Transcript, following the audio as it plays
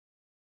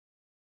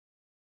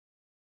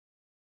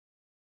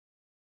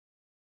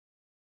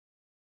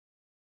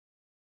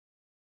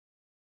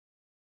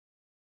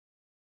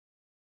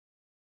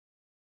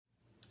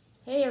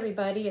Hey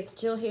everybody, it's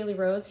Jill Haley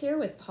Rose here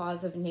with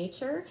Paws of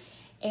Nature,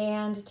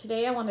 and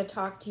today I want to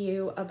talk to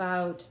you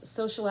about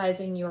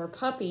socializing your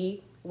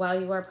puppy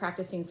while you are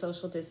practicing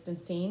social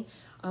distancing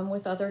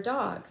with other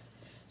dogs.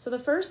 So the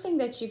first thing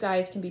that you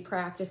guys can be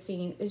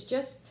practicing is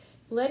just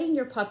letting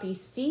your puppy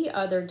see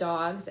other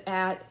dogs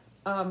at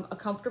a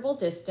comfortable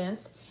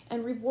distance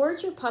and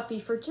reward your puppy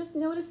for just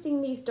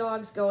noticing these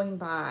dogs going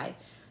by.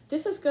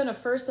 This is going to,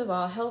 first of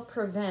all, help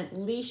prevent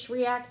leash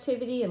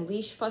reactivity and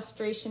leash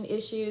frustration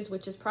issues,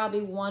 which is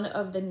probably one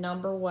of the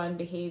 #1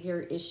 behavior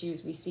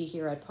issues we see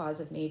here at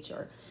Paws of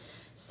Nature.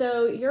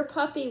 So your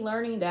puppy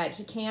learning that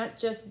he can't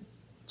just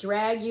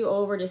drag you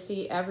over to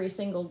see every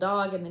single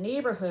dog in the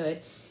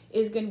neighborhood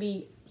is going to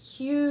be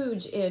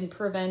huge in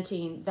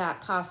preventing that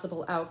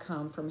possible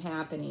outcome from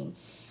happening.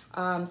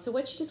 So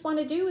what you just want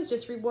to do is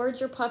just reward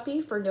your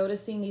puppy for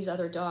noticing these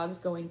other dogs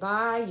going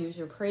by. Use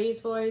your praise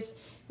voice.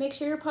 Make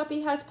sure your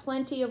puppy has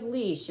plenty of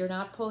leash. You're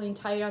not pulling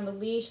tight on the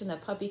leash and the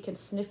puppy can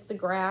sniff the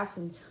grass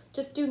and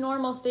just do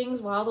normal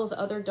things while those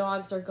other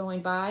dogs are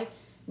going by.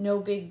 No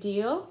big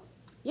deal.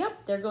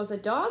 Yep, there goes a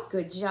dog.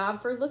 Good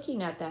job for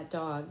looking at that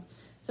dog.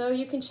 So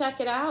you can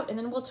check it out, and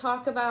then we'll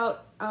talk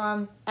about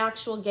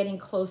actual getting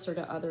closer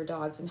to other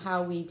dogs and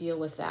how we deal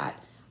with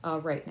that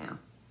right now.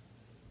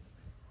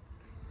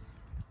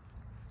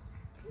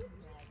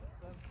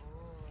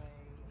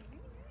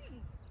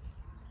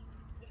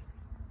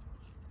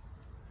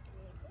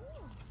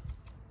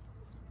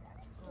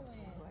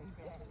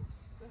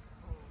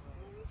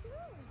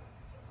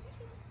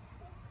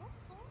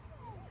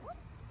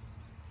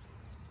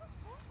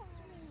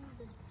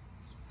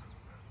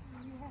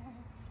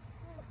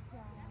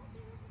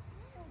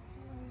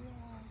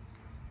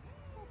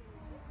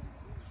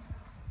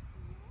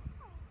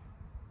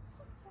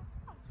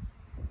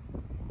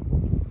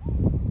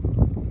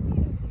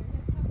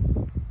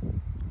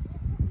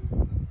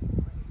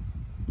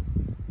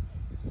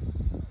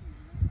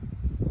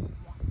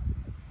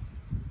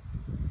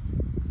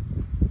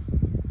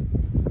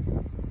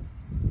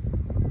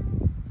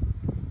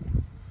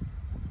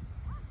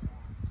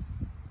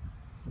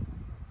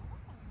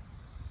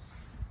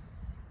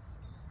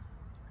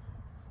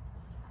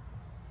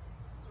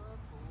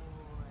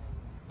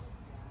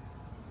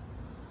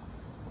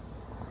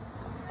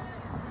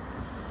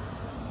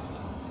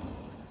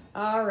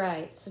 All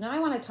right, so now I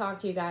want to talk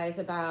to you guys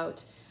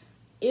about,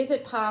 is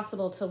it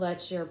possible to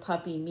let your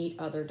puppy meet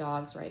other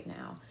dogs right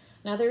now?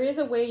 Now there is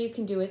a way you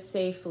can do it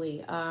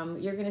safely.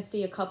 You're going to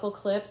see a couple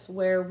clips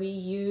where we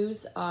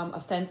use a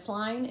fence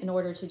line in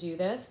order to do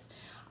this.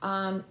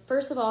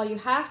 First of all, you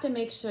have to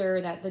make sure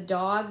that the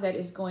dog that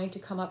is going to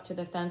come up to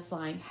the fence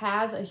line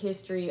has a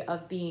history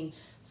of being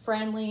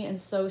friendly and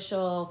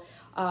social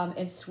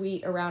and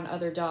sweet around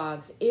other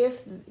dogs.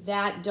 If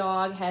that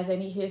dog has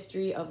any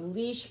history of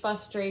leash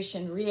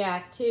frustration,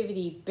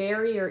 reactivity,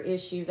 barrier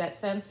issues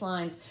at fence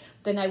lines,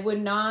 then I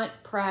would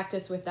not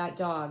practice with that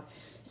dog.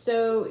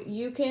 So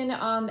you can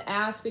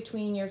ask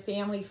between your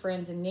family,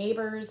 friends, and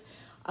neighbors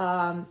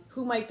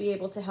who might be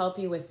able to help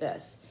you with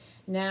this.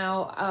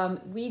 Now,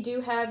 we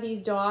do have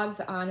these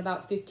dogs on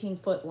about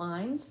 15-foot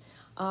lines,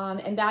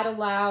 and that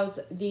allows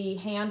the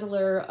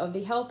handler of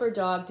the helper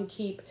dog to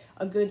keep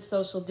a good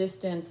social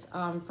distance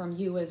from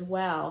you as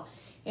well.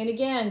 And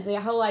again,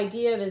 the whole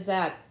idea is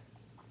that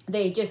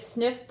they just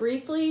sniff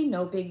briefly,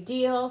 no big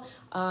deal.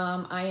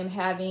 I am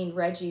having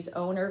Reggie's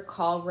owner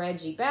call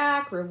Reggie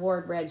back,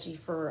 reward Reggie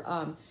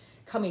for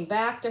coming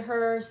back to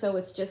her. So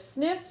it's just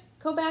sniff,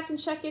 go back and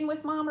check in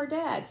with mom or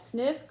dad.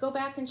 Sniff, go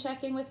back and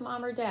check in with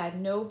mom or dad.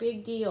 No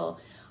big deal.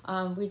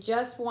 We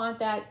just want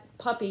that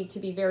puppy to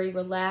be very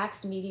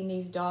relaxed meeting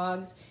these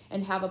dogs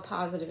and have a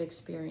positive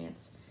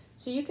experience.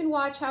 So you can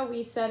watch how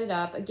we set it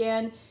up.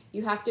 Again,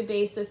 you have to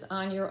base this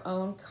on your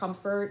own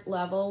comfort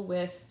level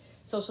with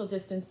social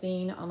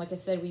distancing. Like I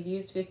said, we've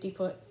used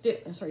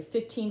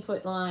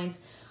 15-foot lines,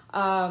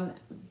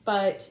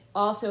 but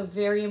also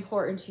very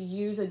important to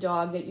use a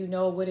dog that you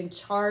know wouldn't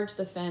charge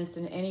the fence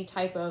in any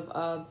type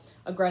of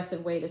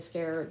aggressive way to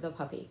scare the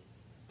puppy.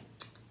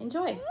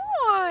 Enjoy.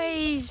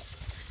 Boys.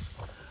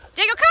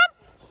 There you come.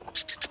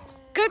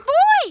 Good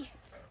boy.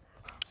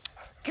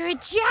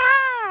 Good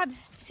job.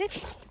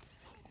 Sit.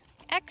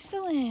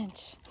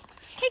 Excellent.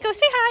 Okay, go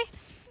say hi.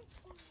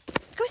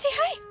 Let's go say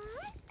hi.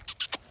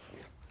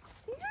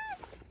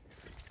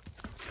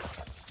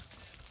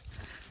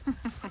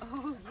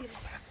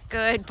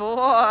 Good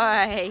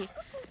boy.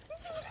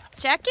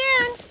 Check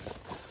in.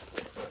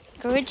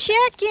 Good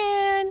check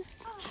in.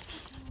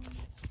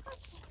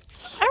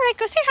 All right,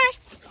 go say hi.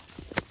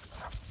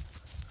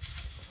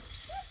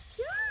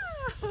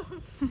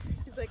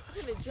 He's like,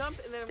 I'm gonna jump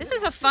and then This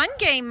is a fun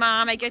game,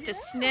 Mom. I get to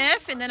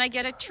sniff and then I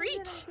get a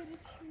treat.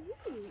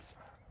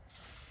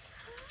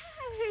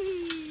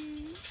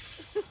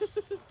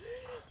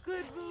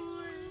 Good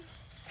boy.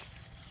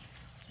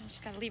 I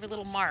just gotta leave a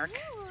little mark.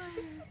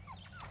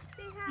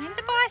 I'm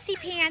the bossy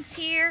pants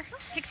here.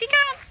 Pixie,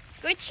 come.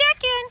 Good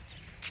check-in.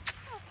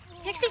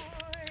 Pixie,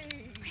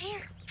 right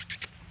here.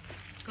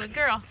 Good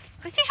girl.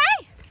 Go say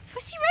hi. Go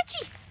see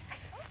Reggie.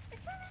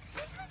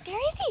 There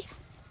is he.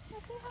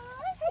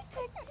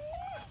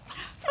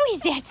 Who's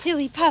that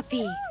silly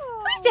puppy?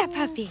 Who's that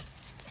puppy?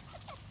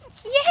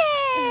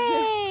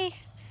 Yay!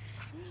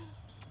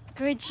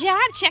 Good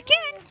job. Check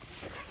in.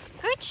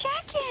 Good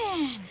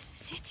check-in.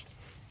 Sit.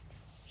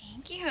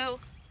 Thank you.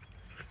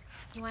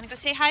 You want to go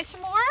say hi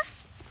some more?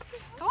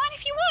 Go on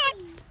if you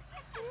want.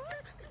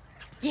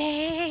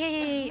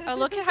 Yay! Oh,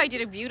 look at how I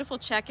did a beautiful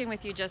check-in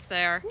with you just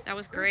there. That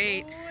was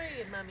great.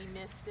 Good boy. Mommy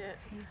missed it.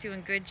 You're doing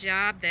a good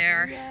job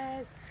there.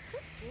 Yes.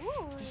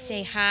 You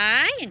say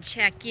hi and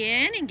check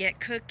in and get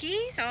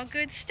cookies. All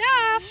good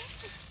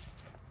stuff.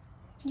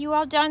 You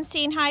all done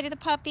saying hi to the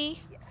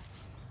puppy?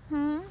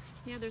 Hmm?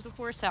 Yeah, there's a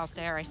horse out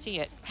there. I see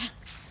it.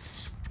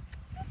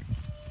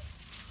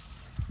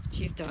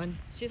 She's done.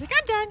 She's like,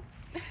 I'm done.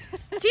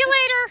 See you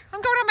later.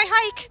 I'm going on my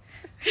hike.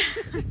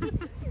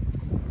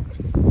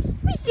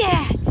 Who's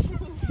that?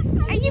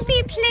 Are you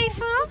being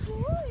playful?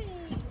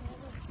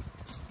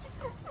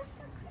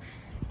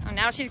 Oh,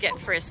 now she's getting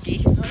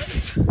frisky.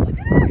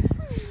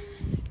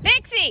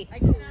 Pixie! I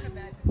cannot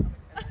imagine.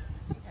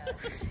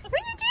 What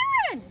are you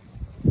doing?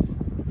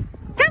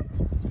 Come.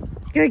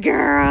 Good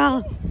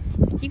girl.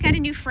 You got a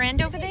new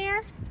friend over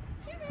there?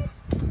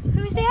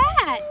 Who's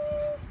that?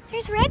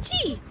 There's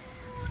Reggie.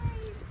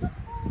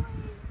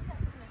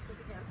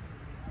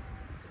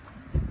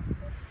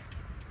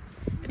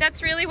 But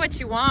that's really what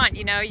you want,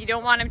 you know. You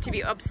don't want him to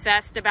be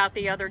obsessed about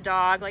the other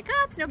dog. Like,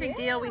 oh, it's no big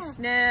deal. We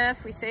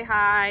sniff, we say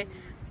hi.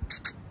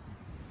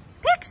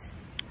 Pix!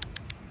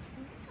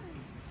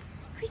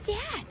 Who's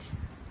that?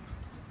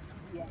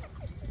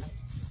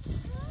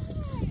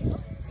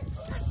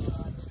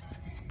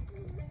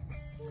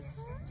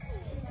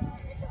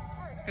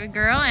 Good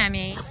girl,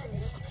 Emmy.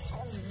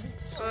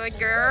 Good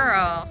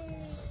girl.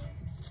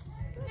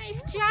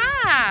 Nice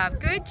job.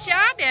 Good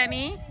job,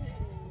 Emmy.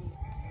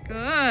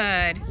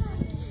 Good.